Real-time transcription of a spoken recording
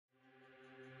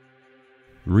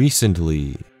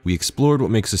Recently, we explored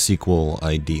what makes a sequel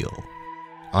ideal.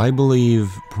 I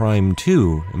believe Prime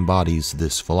 2 embodies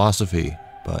this philosophy,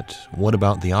 but what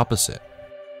about the opposite?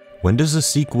 When does a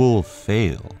sequel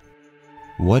fail?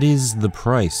 What is the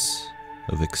price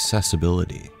of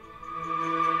accessibility?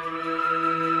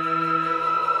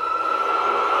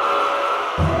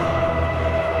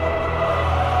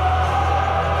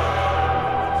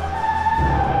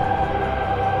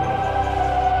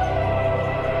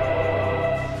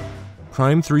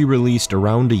 Prime 3 released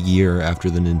around a year after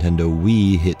the Nintendo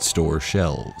Wii hit store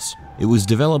shelves. It was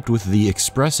developed with the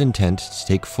express intent to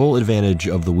take full advantage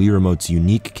of the Wii Remote's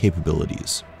unique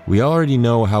capabilities. We already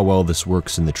know how well this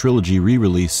works in the Trilogy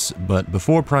re-release, but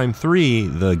before Prime 3,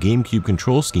 the GameCube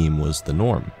control scheme was the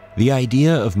norm. The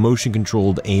idea of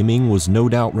motion-controlled aiming was no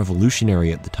doubt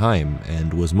revolutionary at the time,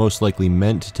 and was most likely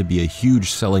meant to be a huge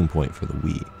selling point for the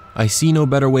Wii. I see no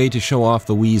better way to show off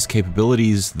the Wii's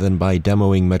capabilities than by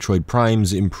demoing Metroid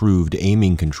Prime's improved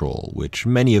aiming control, which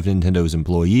many of Nintendo's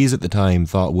employees at the time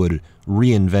thought would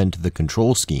reinvent the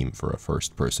control scheme for a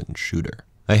first-person shooter.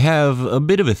 I have a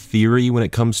bit of a theory when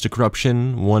it comes to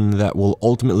corruption, one that will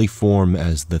ultimately form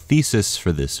as the thesis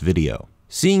for this video.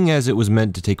 Seeing as it was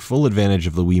meant to take full advantage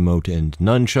of the Wiimote and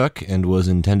Nunchuck, and was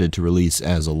intended to release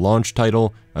as a launch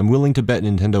title, I'm willing to bet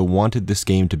Nintendo wanted this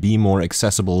game to be more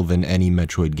accessible than any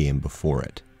Metroid game before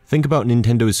it. Think about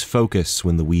Nintendo's focus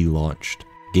when the Wii launched.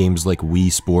 Games like Wii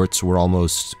Sports were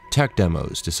almost tech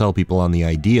demos to sell people on the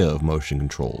idea of motion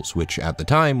controls, which at the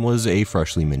time was a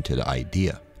freshly minted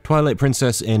idea. Twilight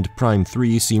Princess and Prime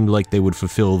 3 seemed like they would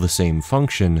fulfill the same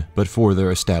function, but for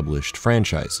their established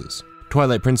franchises.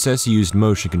 Twilight Princess used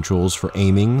motion controls for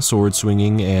aiming, sword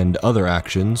swinging, and other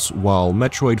actions, while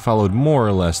Metroid followed more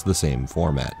or less the same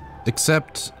format.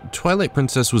 Except, Twilight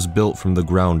Princess was built from the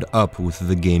ground up with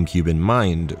the GameCube in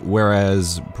mind,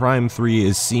 whereas Prime 3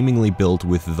 is seemingly built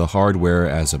with the hardware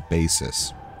as a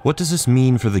basis. What does this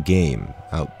mean for the game,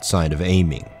 outside of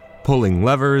aiming? Pulling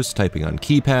levers, typing on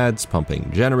keypads, pumping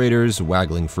generators,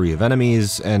 waggling free of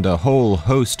enemies, and a whole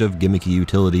host of gimmicky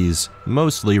utilities,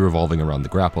 mostly revolving around the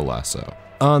grapple lasso.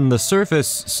 On the surface,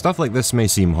 stuff like this may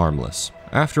seem harmless.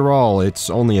 After all,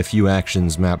 it's only a few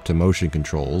actions mapped to motion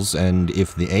controls, and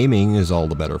if the aiming is all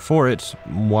the better for it,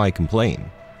 why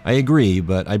complain? I agree,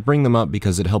 but I bring them up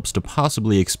because it helps to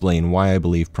possibly explain why I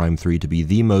believe Prime 3 to be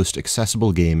the most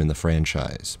accessible game in the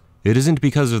franchise. It isn't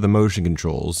because of the motion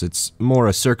controls, it's more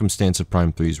a circumstance of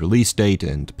Prime 3's release date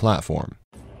and platform.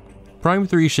 Prime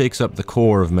 3 shakes up the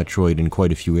core of Metroid in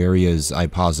quite a few areas, I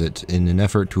posit, in an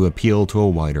effort to appeal to a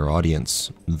wider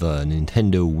audience, the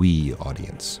Nintendo Wii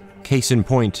audience. Case in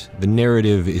point, the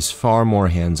narrative is far more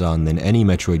hands-on than any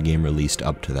Metroid game released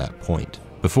up to that point.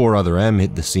 Before Other M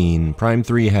hit the scene, Prime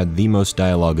 3 had the most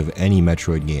dialogue of any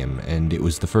Metroid game, and it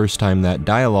was the first time that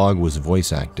dialogue was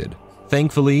voice-acted.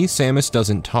 Thankfully, Samus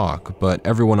doesn't talk, but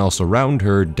everyone else around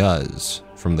her does.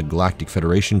 From the Galactic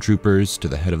Federation troopers, to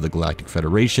the head of the Galactic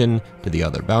Federation, to the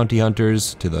other bounty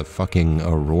hunters, to the fucking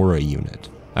Aurora unit.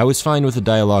 I was fine with the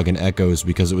dialogue and echoes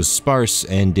because it was sparse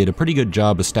and did a pretty good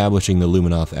job establishing the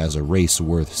Luminoth as a race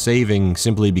worth saving,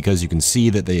 simply because you can see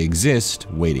that they exist,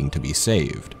 waiting to be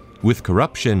saved. With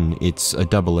corruption, it's a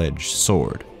double-edged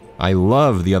sword. I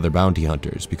love the other bounty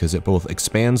hunters because it both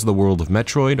expands the world of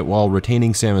Metroid while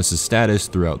retaining Samus' status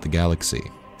throughout the galaxy.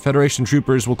 Federation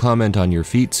troopers will comment on your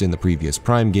feats in the previous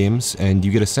Prime games, and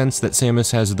you get a sense that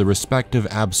Samus has the respect of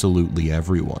absolutely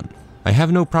everyone. I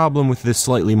have no problem with this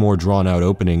slightly more drawn-out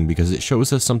opening because it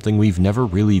shows us something we've never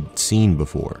really seen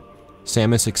before.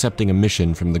 Samus accepting a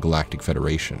mission from the Galactic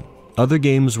Federation. Other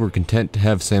games were content to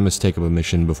have Samus take up a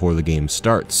mission before the game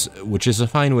starts, which is a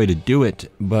fine way to do it,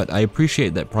 but I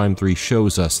appreciate that Prime 3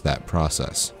 shows us that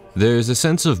process. There's a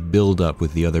sense of build-up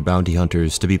with the other bounty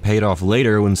hunters to be paid off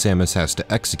later when Samus has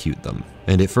to execute them,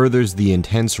 and it furthers the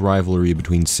intense rivalry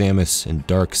between Samus and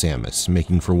Dark Samus,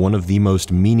 making for one of the most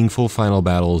meaningful final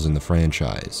battles in the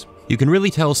franchise. You can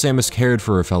really tell Samus cared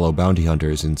for her fellow bounty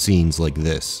hunters in scenes like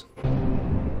this.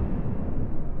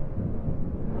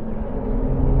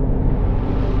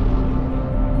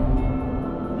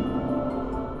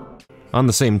 On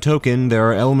the same token, there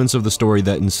are elements of the story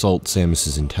that insult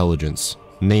Samus' intelligence,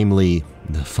 namely,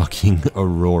 the fucking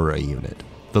Aurora unit.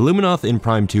 The Luminoth in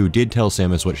Prime 2 did tell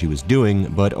Samus what she was doing,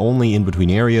 but only in between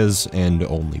areas, and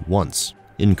only once.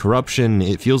 In Corruption,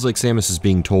 it feels like Samus is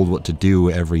being told what to do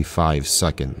every 5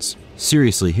 seconds.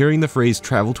 Seriously, hearing the phrase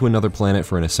travel to another planet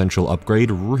for an essential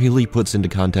upgrade really puts into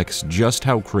context just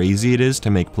how crazy it is to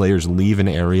make players leave an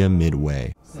area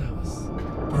midway.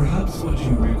 Samus, perhaps what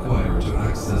you require to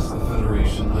access the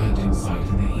Federation landing site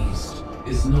in the east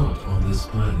is not on this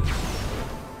planet.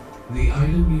 The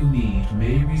item you need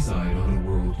may reside on a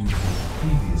world you have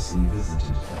previously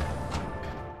visited.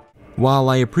 While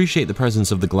I appreciate the presence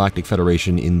of the Galactic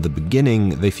Federation in the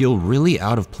beginning, they feel really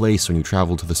out of place when you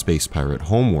travel to the space pirate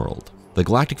homeworld. The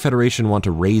Galactic Federation want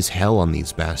to raise hell on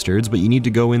these bastards, but you need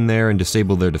to go in there and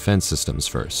disable their defense systems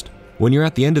first. When you're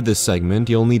at the end of this segment,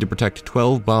 you'll need to protect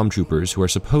 12 bomb troopers who are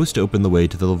supposed to open the way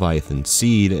to the Leviathan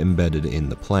seed embedded in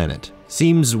the planet.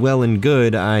 Seems well and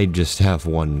good, I just have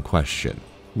one question.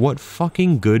 What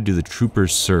fucking good do the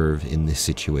troopers serve in this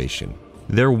situation?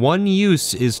 Their one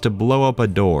use is to blow up a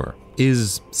door.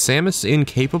 Is Samus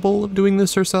incapable of doing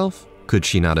this herself? Could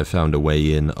she not have found a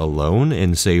way in alone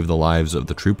and save the lives of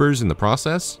the troopers in the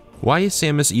process? Why is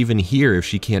Samus even here if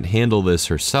she can't handle this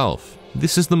herself?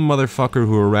 This is the motherfucker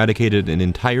who eradicated an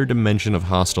entire dimension of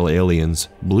hostile aliens,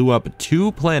 blew up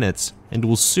 2 planets, and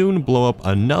will soon blow up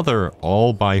another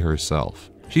all by herself.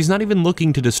 She's not even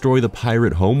looking to destroy the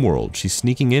pirate homeworld, she's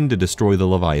sneaking in to destroy the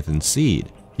Leviathan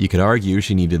seed. You could argue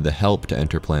she needed the help to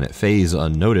enter planet Phase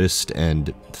unnoticed,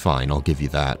 and fine, I'll give you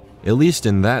that. At least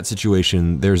in that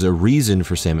situation, there's a reason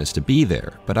for Samus to be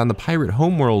there, but on the pirate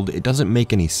homeworld, it doesn't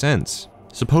make any sense.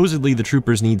 Supposedly the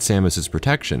troopers need Samus's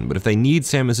protection, but if they need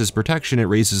Samus's protection, it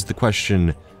raises the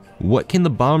question, what can the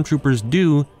bomb troopers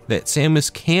do that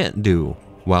Samus can't do?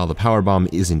 While the power bomb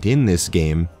isn't in this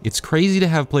game, it's crazy to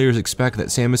have players expect that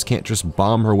Samus can't just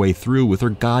bomb her way through with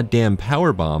her goddamn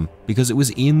power bomb because it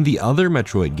was in the other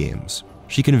Metroid games.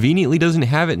 She conveniently doesn't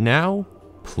have it now?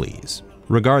 Please.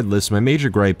 Regardless, my major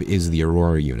gripe is the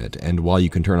Aurora unit, and while you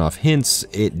can turn off hints,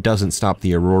 it doesn't stop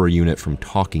the Aurora unit from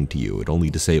talking to you, it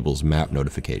only disables map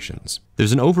notifications.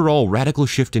 There's an overall radical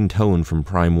shift in tone from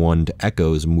Prime 1 to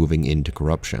Echoes moving into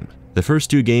Corruption. The first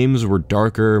 2 games were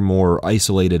darker, more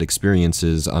isolated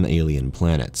experiences on alien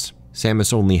planets.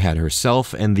 Samus only had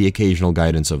herself and the occasional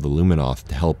guidance of the Luminoth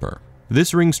to help her.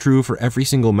 This rings true for every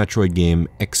single Metroid game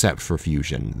except for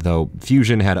Fusion, though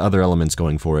Fusion had other elements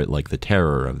going for it like the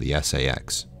terror of the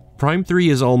SAX. Prime 3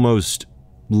 is almost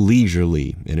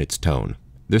leisurely in its tone.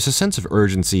 There's a sense of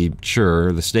urgency,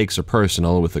 sure, the stakes are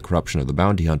personal with the corruption of the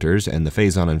bounty hunters, and the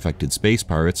Phazon-infected space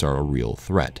pirates are a real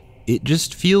threat. It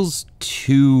just feels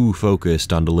too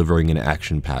focused on delivering an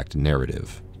action-packed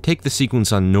narrative. Take the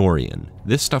sequence on Norian.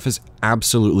 This stuff is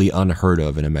absolutely unheard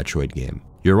of in a Metroid game.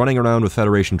 You're running around with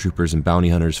Federation troopers and bounty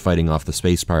hunters fighting off the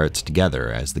space pirates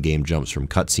together as the game jumps from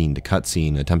cutscene to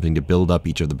cutscene, attempting to build up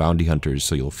each of the bounty hunters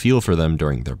so you'll feel for them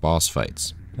during their boss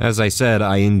fights. As I said,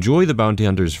 I enjoy the bounty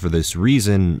hunters for this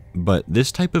reason, but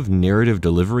this type of narrative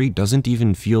delivery doesn't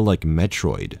even feel like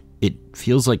Metroid. It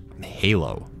feels like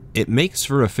Halo. It makes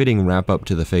for a fitting wrap-up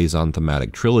to the Phazon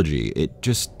Thematic trilogy, it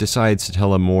just decides to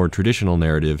tell a more traditional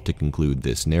narrative to conclude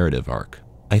this narrative arc.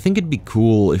 I think it'd be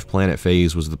cool if Planet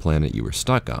Phase was the planet you were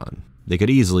stuck on. They could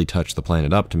easily touch the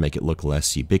planet up to make it look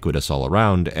less ubiquitous all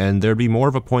around, and there'd be more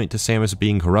of a point to Samus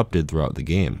being corrupted throughout the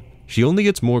game. She only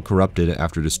gets more corrupted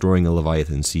after destroying a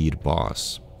Leviathan Seed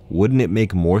boss. Wouldn't it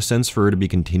make more sense for her to be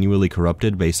continually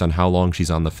corrupted based on how long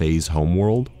she's on the Phase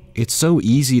homeworld? It's so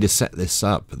easy to set this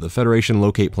up. The Federation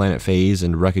locate Planet Phase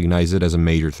and recognize it as a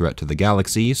major threat to the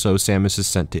galaxy, so Samus is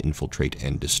sent to infiltrate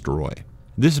and destroy.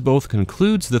 This both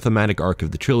concludes the thematic arc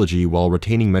of the trilogy while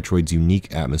retaining Metroid's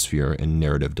unique atmosphere and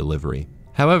narrative delivery.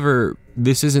 However,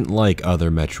 this isn't like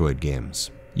other Metroid games.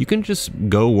 You can just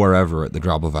go wherever at the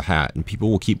drop of a hat, and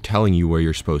people will keep telling you where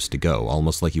you're supposed to go,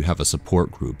 almost like you have a support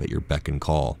group at your beck and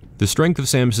call. The strength of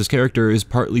Samus's character is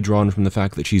partly drawn from the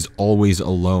fact that she's always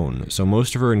alone, so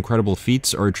most of her incredible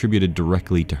feats are attributed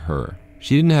directly to her.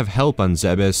 She didn't have help on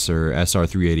Zebes or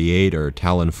SR388 or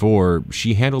Talon 4,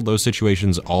 she handled those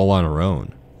situations all on her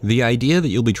own. The idea that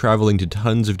you'll be traveling to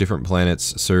tons of different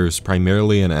planets serves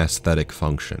primarily an aesthetic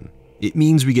function. It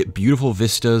means we get beautiful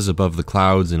vistas above the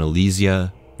clouds in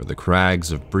Elysia, or the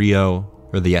crags of Brio,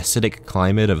 or the acidic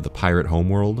climate of the pirate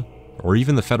homeworld, or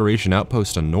even the Federation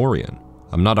outpost on Norian.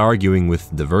 I'm not arguing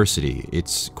with diversity,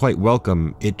 it's quite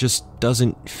welcome, it just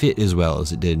doesn't fit as well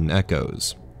as it did in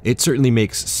Echoes. It certainly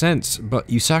makes sense, but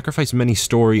you sacrifice many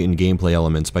story and gameplay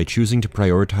elements by choosing to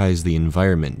prioritize the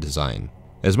environment design.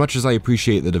 As much as I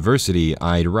appreciate the diversity,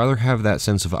 I'd rather have that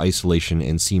sense of isolation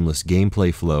and seamless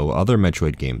gameplay flow other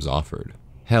Metroid games offered.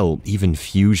 Hell, even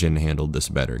Fusion handled this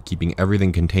better, keeping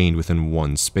everything contained within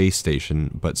one space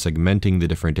station, but segmenting the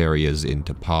different areas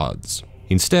into pods.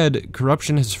 Instead,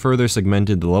 Corruption has further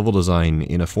segmented the level design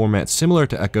in a format similar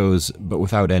to Echoes, but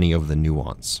without any of the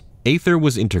nuance. Aether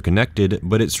was interconnected,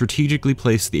 but it strategically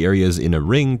placed the areas in a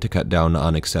ring to cut down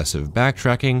on excessive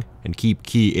backtracking and keep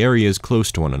key areas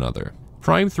close to one another.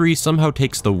 Prime 3 somehow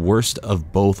takes the worst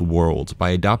of both worlds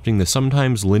by adopting the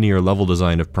sometimes linear level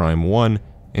design of Prime 1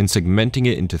 and segmenting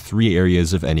it into 3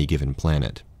 areas of any given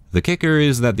planet. The kicker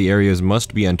is that the areas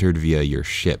must be entered via your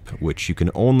ship, which you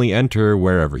can only enter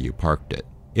wherever you parked it.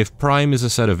 If Prime is a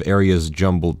set of areas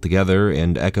jumbled together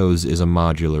and Echoes is a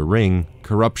modular ring,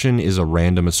 Corruption is a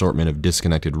random assortment of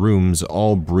disconnected rooms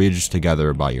all bridged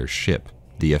together by your ship.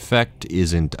 The effect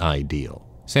isn't ideal.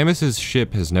 Samus's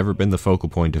ship has never been the focal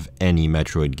point of any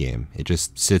Metroid game. It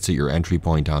just sits at your entry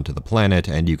point onto the planet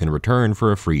and you can return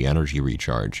for a free energy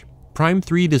recharge. Prime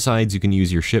 3 decides you can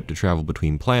use your ship to travel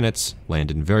between planets, land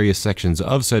in various sections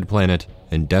of said planet,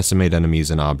 and decimate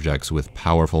enemies and objects with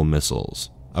powerful missiles.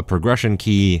 A progression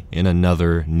key in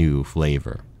another new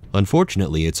flavor.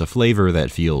 Unfortunately, it's a flavor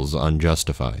that feels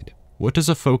unjustified. What does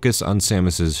a focus on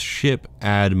Samus's ship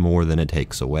add more than it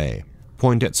takes away?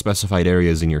 Point at specified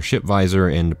areas in your ship visor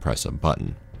and press a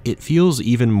button. It feels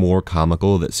even more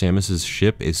comical that Samus's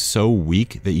ship is so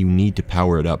weak that you need to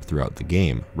power it up throughout the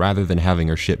game, rather than having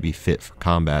her ship be fit for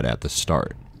combat at the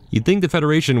start. You'd think the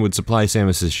Federation would supply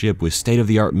Samus's ship with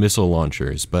state-of-the-art missile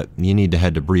launchers, but you need to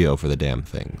head to Brio for the damn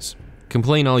things.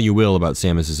 Complain all you will about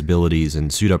Samus's abilities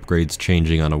and suit upgrades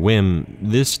changing on a whim,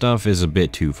 this stuff is a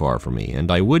bit too far for me, and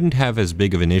I wouldn't have as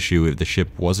big of an issue if the ship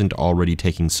wasn't already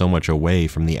taking so much away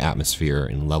from the atmosphere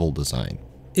and level design.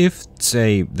 If,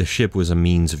 say, the ship was a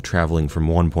means of traveling from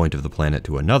one point of the planet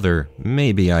to another,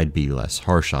 maybe I'd be less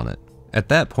harsh on it. At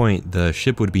that point, the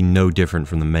ship would be no different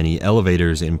from the many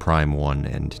elevators in Prime 1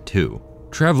 and 2.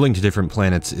 Traveling to different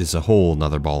planets is a whole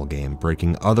nother ballgame,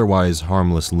 breaking otherwise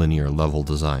harmless linear level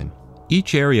design.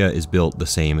 Each area is built the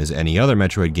same as any other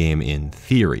Metroid game in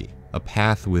theory, a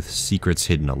path with secrets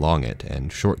hidden along it,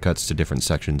 and shortcuts to different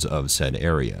sections of said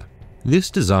area.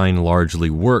 This design largely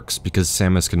works because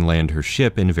Samus can land her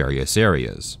ship in various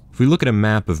areas. If we look at a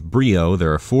map of Brio,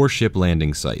 there are 4 ship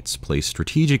landing sites, placed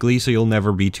strategically so you'll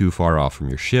never be too far off from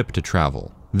your ship to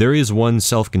travel. There is one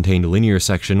self-contained linear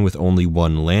section with only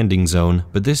one landing zone,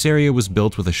 but this area was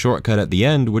built with a shortcut at the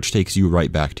end which takes you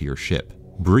right back to your ship.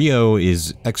 Brio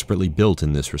is expertly built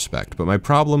in this respect, but my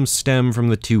problems stem from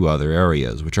the 2 other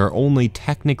areas, which are only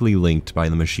technically linked by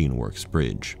the Machine Works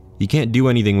bridge. You can't do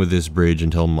anything with this bridge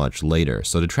until much later,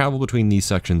 so to travel between these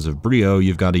sections of Brio,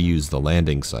 you've got to use the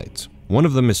landing sites. One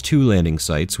of them is 2 landing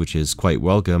sites, which is quite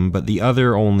welcome, but the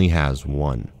other only has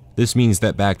 1. This means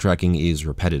that backtracking is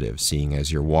repetitive, seeing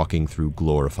as you're walking through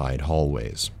glorified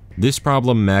hallways. This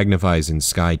problem magnifies in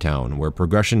Skytown, where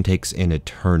progression takes an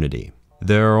eternity.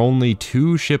 There are only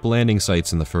 2 ship landing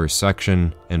sites in the first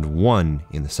section, and 1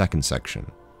 in the second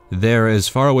section. They're as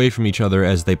far away from each other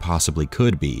as they possibly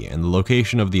could be, and the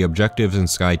location of the objectives in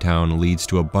Skytown leads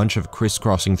to a bunch of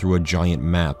crisscrossing through a giant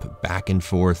map, back and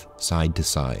forth, side to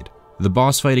side. The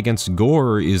boss fight against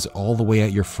Gore is all the way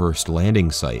at your first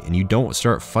landing site, and you don't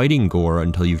start fighting Gore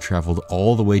until you've traveled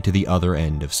all the way to the other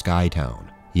end of Skytown.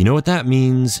 You know what that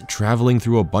means? Traveling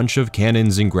through a bunch of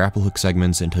cannons and grapple hook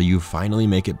segments until you finally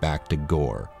make it back to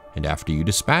Gore. And after you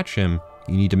dispatch him,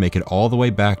 you need to make it all the way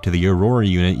back to the Aurora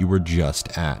unit you were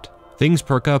just at. Things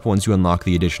perk up once you unlock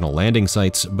the additional landing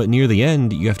sites, but near the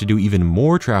end, you have to do even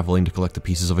more traveling to collect the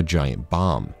pieces of a giant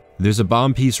bomb. There's a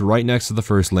bomb piece right next to the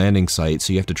first landing site,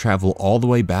 so you have to travel all the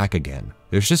way back again.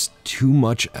 There's just too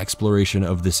much exploration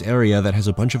of this area that has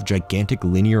a bunch of gigantic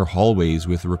linear hallways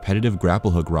with repetitive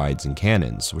grapple hook rides and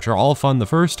cannons, which are all fun the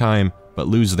first time, but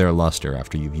lose their luster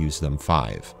after you've used them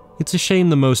 5. It's a shame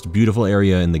the most beautiful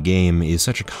area in the game is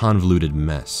such a convoluted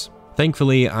mess.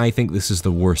 Thankfully, I think this is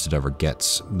the worst it ever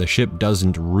gets. The ship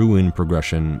doesn't ruin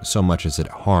progression so much as it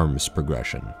harms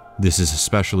progression. This is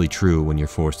especially true when you're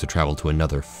forced to travel to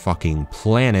another fucking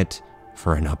planet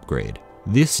for an upgrade.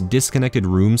 This disconnected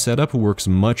room setup works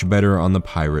much better on the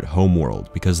pirate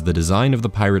homeworld because the design of the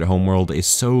pirate homeworld is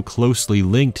so closely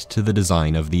linked to the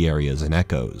design of the areas in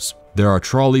Echoes. There are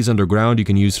trolleys underground you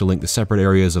can use to link the separate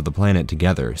areas of the planet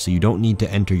together, so you don't need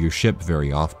to enter your ship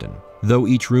very often. Though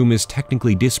each room is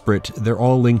technically disparate, they're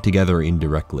all linked together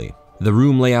indirectly. The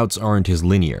room layouts aren't as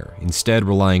linear, instead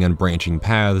relying on branching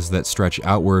paths that stretch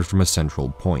outward from a central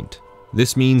point.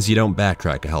 This means you don't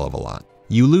backtrack a hell of a lot.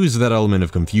 You lose that element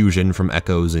of confusion from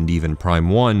Echoes and even Prime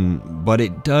 1, but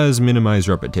it does minimize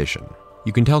repetition.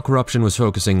 You can tell Corruption was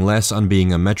focusing less on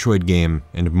being a Metroid game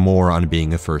and more on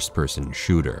being a first-person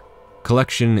shooter.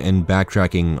 Collection and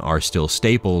backtracking are still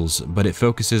staples, but it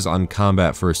focuses on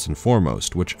combat first and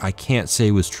foremost, which I can't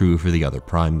say was true for the other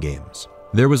Prime games.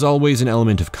 There was always an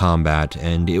element of combat,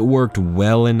 and it worked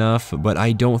well enough, but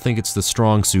I don't think it's the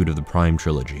strong suit of the Prime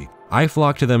trilogy. I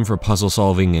flock to them for puzzle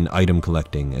solving and item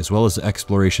collecting, as well as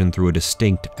exploration through a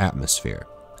distinct atmosphere.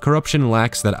 Corruption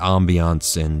lacks that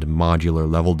ambiance and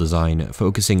modular level design,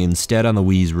 focusing instead on the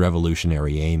Wii's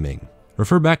revolutionary aiming.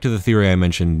 Refer back to the theory I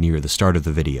mentioned near the start of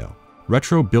the video.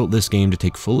 Retro built this game to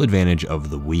take full advantage of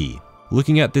the Wii.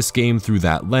 Looking at this game through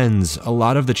that lens, a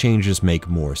lot of the changes make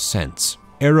more sense.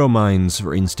 Arrow mines,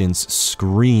 for instance,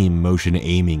 scream motion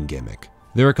aiming gimmick.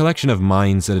 They're a collection of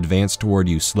mines that advance toward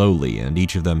you slowly, and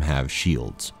each of them have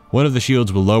shields. One of the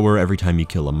shields will lower every time you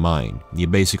kill a mine. You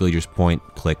basically just point,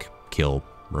 click, kill,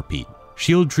 repeat.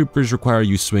 Shield troopers require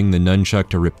you swing the nunchuck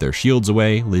to rip their shields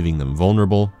away, leaving them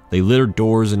vulnerable. They litter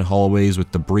doors and hallways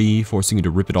with debris, forcing you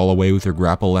to rip it all away with your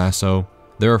grapple lasso.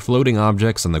 There are floating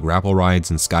objects on the grapple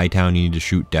rides in Skytown you need to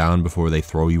shoot down before they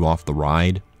throw you off the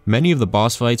ride. Many of the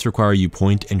boss fights require you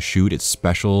point and shoot at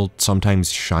special,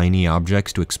 sometimes shiny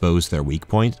objects to expose their weak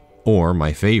point. Or,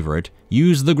 my favorite,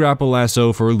 use the grapple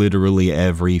lasso for literally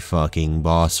every fucking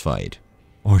boss fight.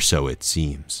 Or so it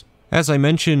seems. As I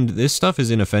mentioned, this stuff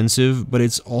is inoffensive, but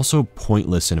it's also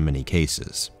pointless in many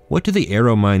cases. What do the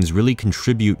arrow mines really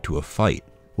contribute to a fight?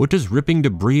 What does ripping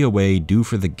debris away do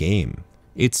for the game?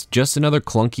 It's just another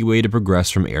clunky way to progress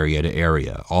from area to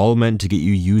area, all meant to get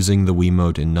you using the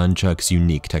Wiimote and Nunchuck's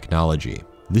unique technology.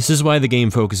 This is why the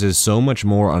game focuses so much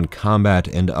more on combat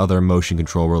and other motion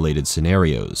control related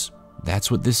scenarios. That's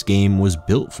what this game was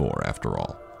built for, after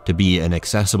all. To be an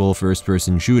accessible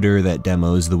first-person shooter that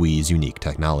demos the Wii's unique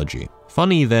technology.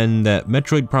 Funny then that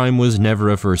Metroid Prime was never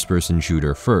a first-person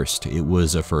shooter first, it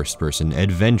was a first-person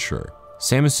adventure.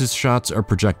 Samus's shots are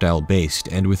projectile-based,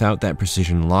 and without that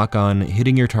precision lock-on,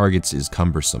 hitting your targets is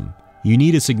cumbersome. You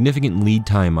need a significant lead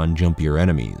time on jumpier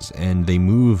enemies, and they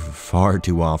move far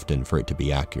too often for it to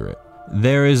be accurate.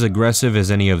 They're as aggressive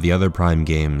as any of the other Prime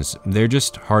games, they're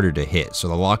just harder to hit, so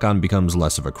the lock-on becomes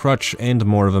less of a crutch and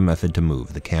more of a method to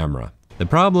move the camera. The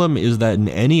problem is that in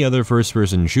any other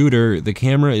first-person shooter, the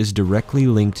camera is directly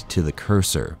linked to the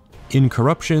cursor. In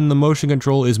Corruption, the motion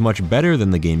control is much better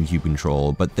than the GameCube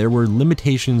control, but there were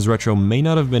limitations Retro may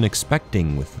not have been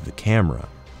expecting with the camera.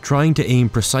 Trying to aim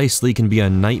precisely can be a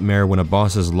nightmare when a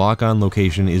boss's lock-on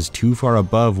location is too far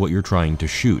above what you're trying to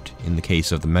shoot, in the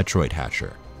case of the Metroid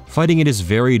Hatcher. Fighting it is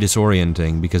very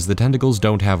disorienting because the tentacles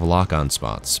don't have lock-on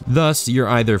spots. Thus, you're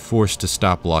either forced to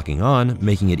stop locking on,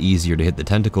 making it easier to hit the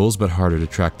tentacles but harder to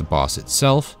track the boss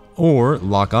itself, or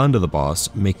lock onto the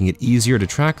boss, making it easier to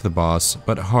track the boss,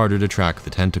 but harder to track the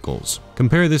tentacles.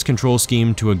 Compare this control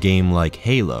scheme to a game like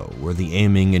Halo, where the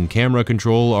aiming and camera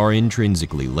control are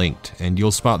intrinsically linked, and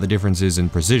you'll spot the differences in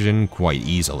precision quite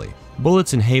easily.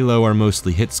 Bullets in Halo are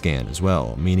mostly hit scan as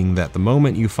well, meaning that the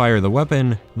moment you fire the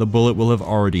weapon, the bullet will have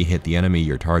already hit the enemy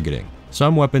you're targeting.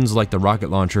 Some weapons like the rocket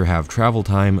launcher have travel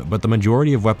time, but the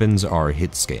majority of weapons are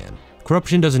hit scan.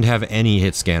 Corruption doesn't have any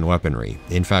hit scan weaponry,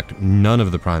 in fact none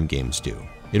of the Prime games do.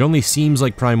 It only seems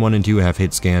like Prime 1 and 2 have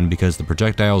hit scan because the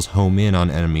projectiles home in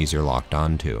on enemies you're locked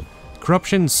onto.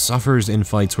 Corruption suffers in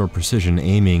fights where precision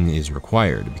aiming is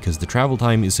required because the travel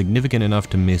time is significant enough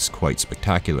to miss quite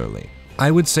spectacularly. I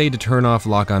would say to turn off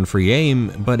lock-on free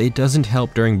aim, but it doesn't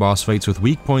help during boss fights with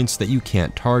weak points that you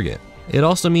can't target. It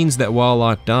also means that while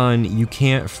locked on, you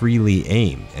can't freely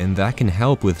aim, and that can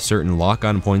help with certain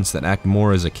lock-on points that act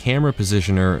more as a camera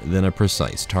positioner than a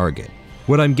precise target.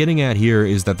 What I'm getting at here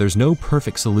is that there's no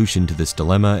perfect solution to this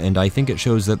dilemma, and I think it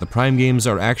shows that the Prime games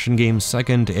are action games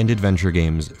second and adventure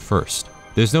games first.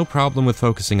 There's no problem with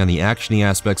focusing on the actiony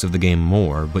aspects of the game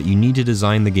more, but you need to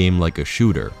design the game like a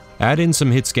shooter. Add in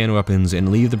some hit scan weapons and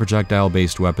leave the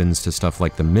projectile-based weapons to stuff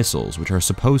like the missiles, which are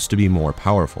supposed to be more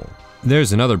powerful.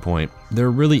 There's another point, there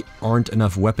really aren't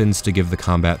enough weapons to give the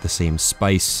combat the same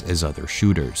spice as other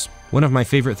shooters. One of my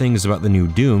favorite things about the new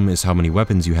Doom is how many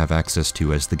weapons you have access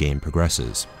to as the game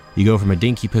progresses. You go from a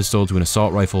dinky pistol to an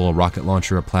assault rifle, a rocket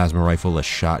launcher, a plasma rifle, a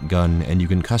shotgun, and you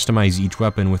can customize each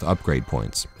weapon with upgrade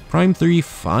points. Prime 3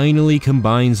 finally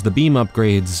combines the beam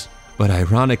upgrades, but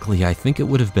ironically I think it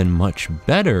would have been much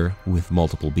better with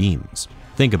multiple beams.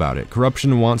 Think about it,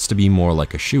 Corruption wants to be more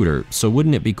like a shooter, so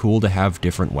wouldn't it be cool to have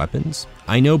different weapons?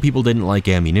 I know people didn't like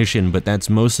ammunition, but that's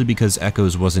mostly because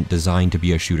Echoes wasn't designed to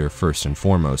be a shooter first and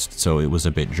foremost, so it was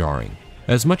a bit jarring.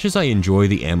 As much as I enjoy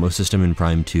the ammo system in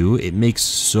Prime 2, it makes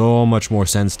so much more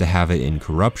sense to have it in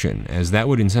Corruption, as that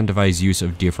would incentivize use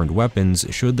of different weapons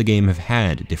should the game have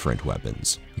had different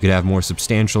weapons. You could have more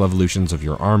substantial evolutions of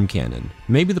your arm cannon.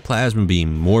 Maybe the plasma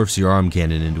beam morphs your arm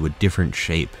cannon into a different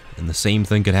shape, and the same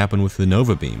thing could happen with the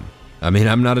Nova beam. I mean,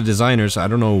 I'm not a designer, so I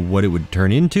don't know what it would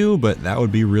turn into, but that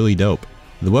would be really dope.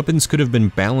 The weapons could have been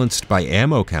balanced by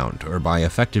ammo count or by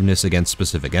effectiveness against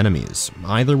specific enemies.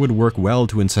 Either would work well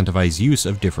to incentivize use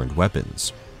of different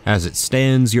weapons. As it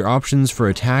stands, your options for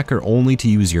attack are only to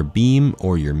use your beam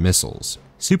or your missiles.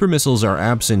 Super missiles are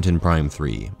absent in Prime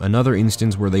 3, another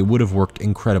instance where they would have worked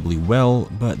incredibly well,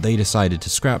 but they decided to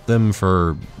scrap them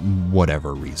for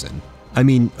whatever reason. I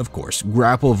mean, of course,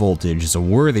 grapple voltage is a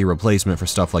worthy replacement for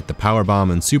stuff like the power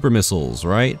bomb and super missiles,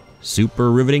 right?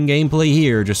 Super riveting gameplay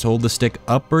here, just hold the stick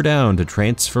up or down to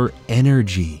transfer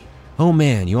energy. Oh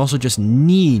man, you also just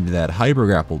need that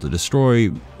hypergrapple to destroy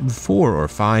 4 or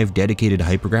 5 dedicated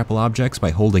hypergrapple objects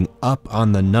by holding up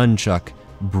on the nunchuck.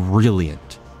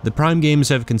 Brilliant. The Prime games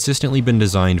have consistently been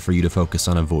designed for you to focus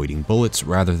on avoiding bullets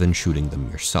rather than shooting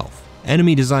them yourself.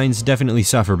 Enemy designs definitely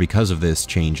suffer because of this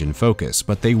change in focus,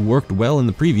 but they worked well in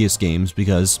the previous games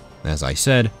because, as I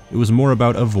said, it was more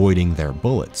about avoiding their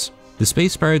bullets. The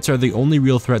space pirates are the only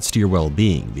real threats to your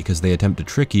well-being because they attempt to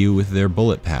trick you with their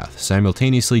bullet path,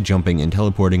 simultaneously jumping and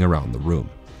teleporting around the room.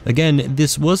 Again,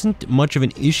 this wasn't much of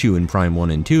an issue in Prime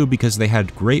 1 and 2 because they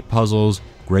had great puzzles,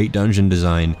 great dungeon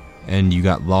design, and you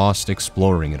got lost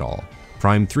exploring it all.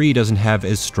 Prime 3 doesn't have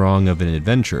as strong of an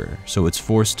adventure, so it's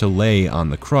forced to lay on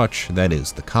the crutch that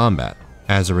is the combat.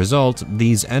 As a result,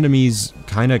 these enemies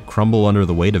kinda crumble under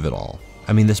the weight of it all.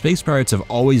 I mean, the space pirates have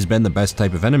always been the best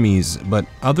type of enemies, but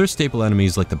other staple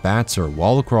enemies like the bats or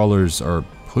wall crawlers are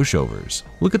pushovers.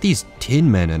 Look at these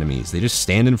Tin Men enemies, they just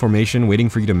stand in formation waiting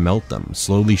for you to melt them,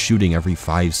 slowly shooting every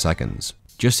 5 seconds.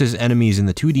 Just as enemies in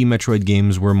the 2D Metroid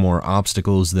games were more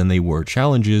obstacles than they were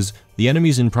challenges, the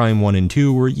enemies in Prime 1 and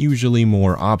 2 were usually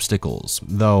more obstacles,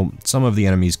 though some of the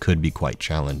enemies could be quite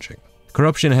challenging.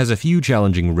 Corruption has a few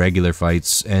challenging regular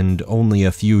fights, and only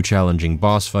a few challenging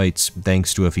boss fights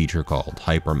thanks to a feature called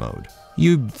Hyper Mode.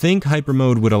 You'd think Hyper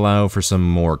Mode would allow for some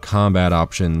more combat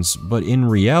options, but in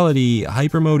reality,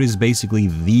 Hyper Mode is basically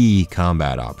the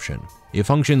combat option. It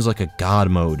functions like a god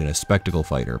mode in a spectacle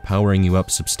fighter, powering you up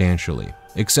substantially.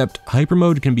 Except Hyper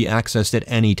Mode can be accessed at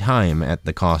any time at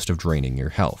the cost of draining your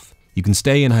health. You can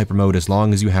stay in Hyper Mode as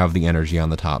long as you have the energy on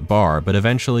the top bar, but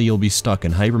eventually you'll be stuck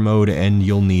in Hyper Mode and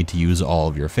you'll need to use all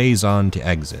of your Phazon to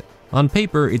exit. On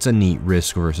paper, it's a neat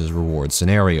risk versus reward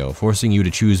scenario, forcing you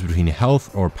to choose between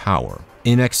health or power.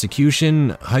 In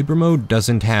execution, Hyper Mode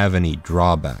doesn't have any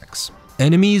drawbacks.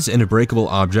 Enemies and breakable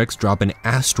objects drop an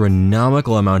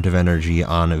astronomical amount of energy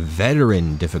on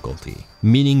veteran difficulty,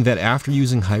 meaning that after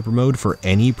using Hyper Mode for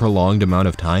any prolonged amount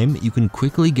of time, you can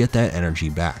quickly get that energy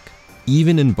back.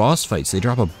 Even in boss fights, they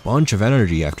drop a bunch of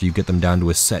energy after you get them down to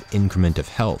a set increment of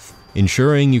health,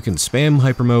 ensuring you can spam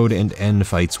Hyper Mode and end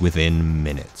fights within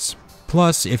minutes.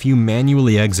 Plus, if you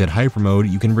manually exit Hyper Mode,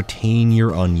 you can retain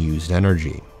your unused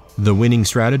energy. The winning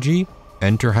strategy?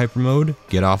 Enter Hyper Mode,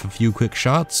 get off a few quick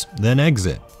shots, then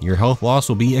exit. Your health loss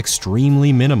will be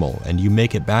extremely minimal, and you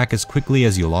make it back as quickly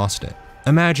as you lost it.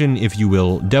 Imagine, if you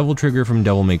will, Devil Trigger from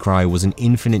Devil May Cry was an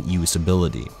infinite use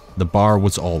ability. The bar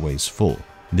was always full.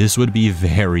 This would be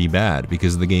very bad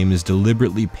because the game is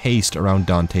deliberately paced around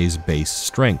Dante's base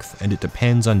strength, and it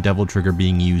depends on Devil Trigger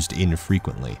being used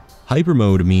infrequently. Hyper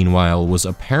Mode, meanwhile, was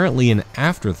apparently an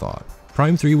afterthought.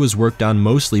 Prime 3 was worked on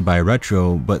mostly by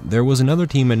Retro, but there was another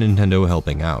team at Nintendo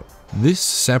helping out. This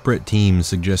separate team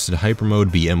suggested Hyper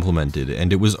Mode be implemented,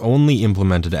 and it was only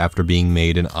implemented after being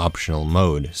made an optional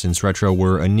mode, since Retro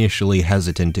were initially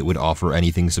hesitant it would offer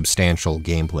anything substantial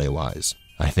gameplay-wise.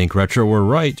 I think Retro were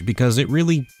right, because it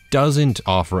really doesn't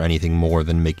offer anything more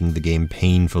than making the game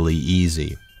painfully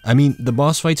easy. I mean, the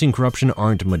boss fights in Corruption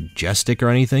aren't majestic or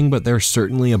anything, but they're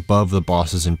certainly above the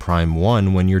bosses in Prime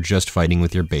 1 when you're just fighting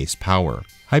with your base power.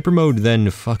 Hyper Mode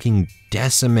then fucking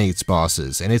decimates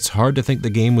bosses, and it's hard to think the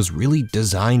game was really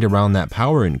designed around that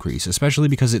power increase, especially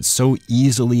because it's so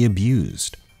easily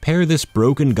abused. Pair this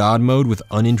broken god mode with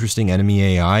uninteresting enemy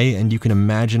AI, and you can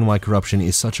imagine why Corruption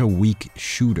is such a weak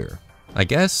shooter. I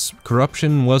guess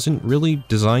Corruption wasn't really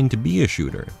designed to be a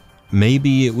shooter.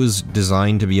 Maybe it was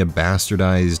designed to be a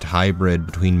bastardized hybrid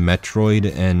between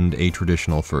Metroid and a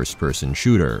traditional first-person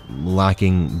shooter,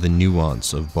 lacking the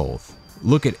nuance of both.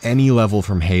 Look at any level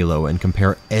from Halo and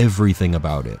compare everything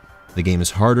about it. The game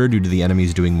is harder due to the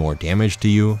enemies doing more damage to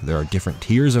you, there are different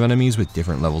tiers of enemies with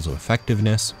different levels of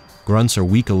effectiveness. Grunts are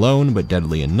weak alone but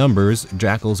deadly in numbers,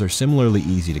 jackals are similarly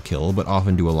easy to kill but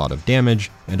often do a lot of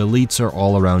damage, and elites are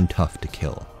all around tough to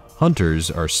kill. Hunters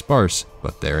are sparse,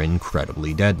 but they're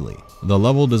incredibly deadly. The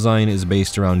level design is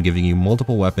based around giving you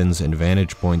multiple weapons and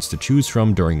vantage points to choose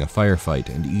from during a firefight,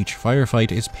 and each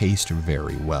firefight is paced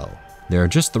very well. There are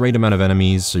just the right amount of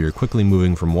enemies, so you're quickly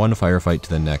moving from one firefight to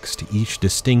the next, each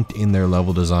distinct in their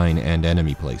level design and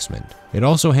enemy placement. It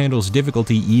also handles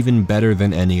difficulty even better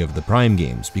than any of the Prime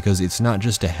games, because it's not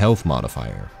just a health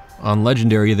modifier. On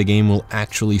Legendary, the game will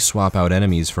actually swap out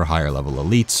enemies for higher level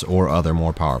elites or other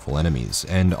more powerful enemies,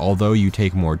 and although you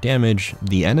take more damage,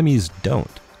 the enemies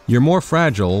don't. You're more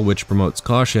fragile, which promotes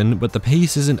caution, but the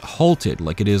pace isn't halted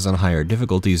like it is on higher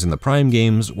difficulties in the Prime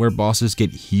games, where bosses get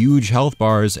huge health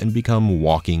bars and become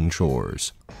walking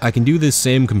chores. I can do this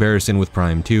same comparison with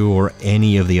Prime 2 or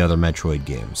any of the other Metroid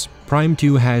games. Prime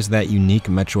 2 has that unique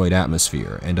Metroid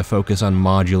atmosphere and a focus on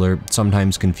modular,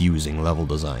 sometimes confusing level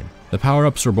design. The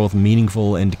power-ups are both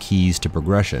meaningful and keys to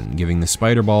progression, giving the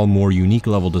Spider Ball more unique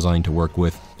level design to work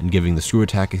with, and giving the Screw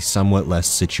Attack a somewhat less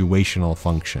situational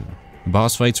function.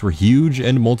 Boss fights were huge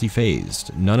and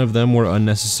multi-phased, none of them were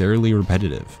unnecessarily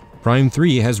repetitive. Prime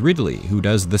 3 has Ridley, who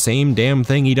does the same damn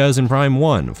thing he does in Prime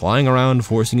 1, flying around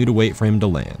forcing you to wait for him to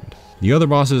land. The other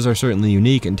bosses are certainly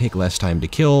unique and take less time to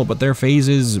kill, but their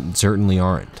phases certainly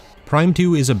aren't. Prime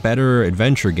 2 is a better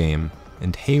adventure game,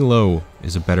 and Halo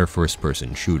is a better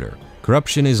first-person shooter.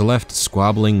 Corruption is left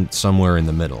squabbling somewhere in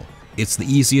the middle. It's the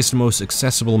easiest and most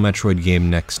accessible Metroid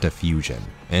game next to Fusion,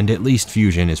 and at least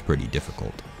Fusion is pretty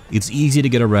difficult. It's easy to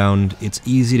get around, it's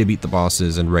easy to beat the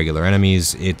bosses and regular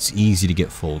enemies, it's easy to get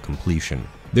full completion.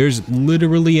 There's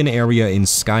literally an area in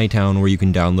Skytown where you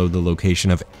can download the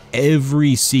location of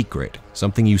every secret,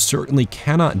 something you certainly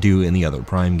cannot do in the other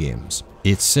Prime games.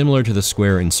 It's similar to the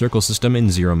square and circle system in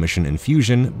Zero Mission and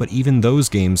Fusion, but even those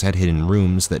games had hidden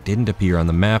rooms that didn't appear on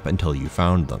the map until you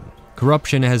found them.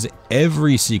 Corruption has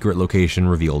every secret location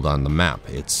revealed on the map,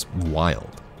 it's wild.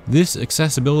 This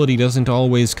accessibility doesn't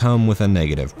always come with a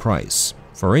negative price.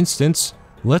 For instance,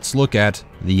 let's look at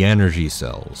the energy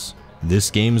cells. This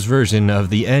game's version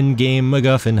of the endgame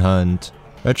MacGuffin hunt.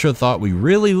 Retro thought we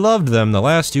really loved them the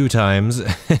last 2 times,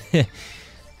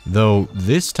 though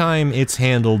this time it's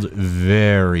handled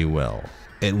very well,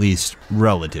 at least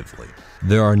relatively.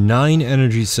 There are 9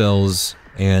 energy cells,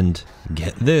 and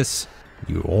get this,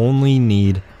 you only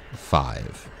need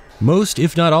 5. Most,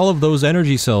 if not all of those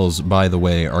energy cells, by the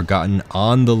way, are gotten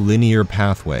on the linear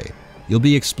pathway. You'll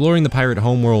be exploring the pirate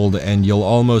homeworld and you'll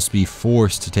almost be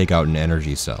forced to take out an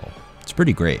energy cell. It's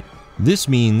pretty great. This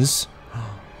means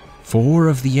 4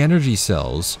 of the energy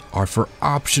cells are for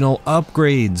optional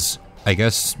upgrades. I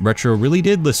guess Retro really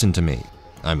did listen to me.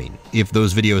 I mean, if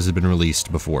those videos had been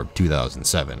released before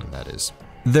 2007, that is.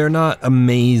 They're not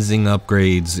amazing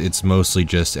upgrades, it's mostly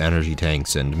just energy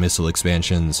tanks and missile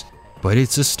expansions. But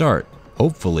it's a start.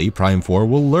 Hopefully, Prime 4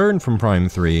 will learn from Prime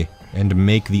 3 and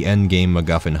make the endgame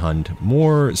MacGuffin hunt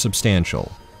more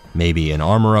substantial. Maybe an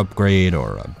armor upgrade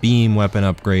or a beam weapon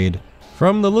upgrade.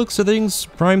 From the looks of things,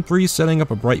 Prime 3 is setting up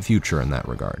a bright future in that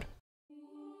regard.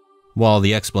 While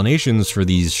the explanations for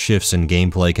these shifts in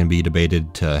gameplay can be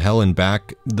debated to hell and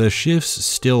back, the shifts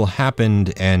still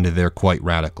happened and they're quite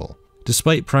radical.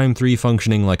 Despite Prime 3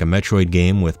 functioning like a Metroid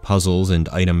game with puzzles and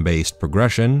item-based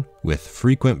progression, with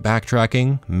frequent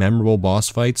backtracking, memorable boss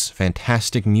fights,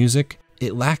 fantastic music,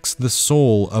 it lacks the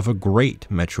soul of a great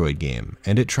Metroid game,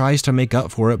 and it tries to make up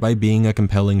for it by being a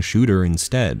compelling shooter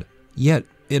instead. Yet,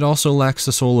 it also lacks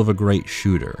the soul of a great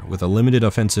shooter, with a limited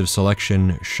offensive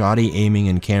selection, shoddy aiming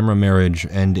and camera marriage,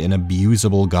 and an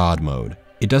abusable god mode.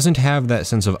 It doesn't have that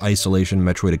sense of isolation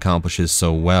Metroid accomplishes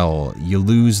so well. You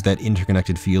lose that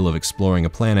interconnected feel of exploring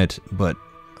a planet, but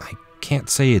I can't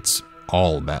say it's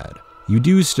all bad. You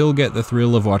do still get the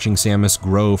thrill of watching Samus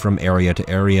grow from area to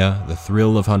area, the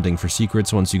thrill of hunting for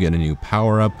secrets once you get a new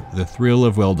power-up, the thrill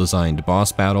of well-designed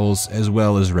boss battles, as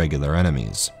well as regular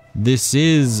enemies. This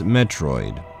is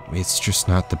Metroid. It's just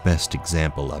not the best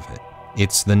example of it.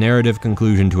 It's the narrative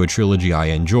conclusion to a trilogy I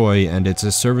enjoy, and it's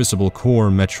a serviceable core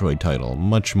Metroid title,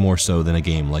 much more so than a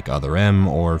game like Other M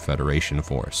or Federation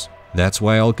Force. That's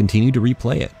why I'll continue to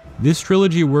replay it. This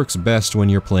trilogy works best when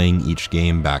you're playing each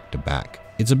game back to back.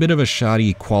 It's a bit of a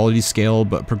shoddy quality scale,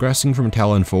 but progressing from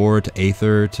Talon 4 to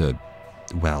Aether to,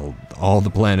 well, all the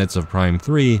planets of Prime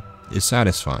 3 is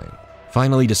satisfying.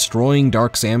 Finally destroying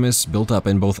Dark Samus, built up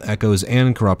in both Echoes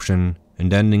and Corruption,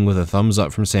 and ending with a thumbs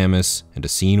up from Samus and a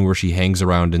scene where she hangs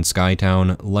around in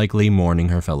Skytown, likely mourning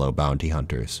her fellow bounty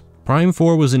hunters. Prime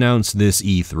 4 was announced this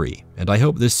E3, and I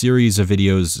hope this series of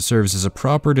videos serves as a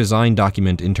proper design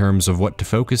document in terms of what to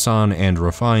focus on and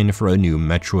refine for a new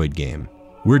Metroid game.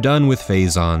 We're done with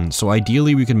Phazon, so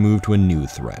ideally we can move to a new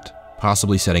threat,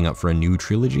 possibly setting up for a new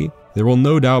trilogy. There will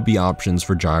no doubt be options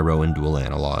for gyro and dual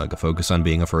analog, a focus on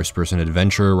being a first-person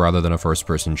adventure rather than a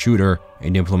first-person shooter,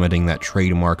 and implementing that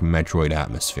trademark Metroid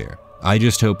atmosphere. I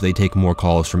just hope they take more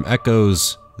calls from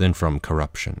Echoes than from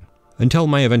Corruption. Until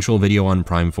my eventual video on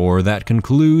Prime 4, that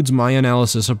concludes my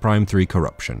analysis of Prime 3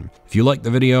 Corruption. If you liked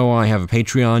the video, I have a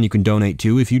Patreon you can donate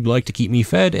to if you'd like to keep me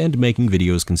fed and making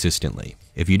videos consistently.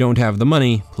 If you don't have the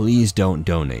money, please don't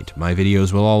donate. My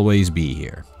videos will always be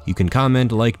here. You can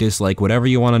comment, like, dislike, whatever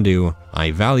you want to do.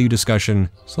 I value discussion,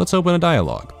 so let's open a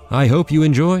dialogue. I hope you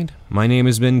enjoyed. My name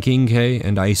has been KingK,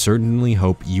 and I certainly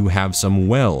hope you have some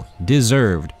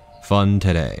well-deserved fun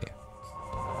today.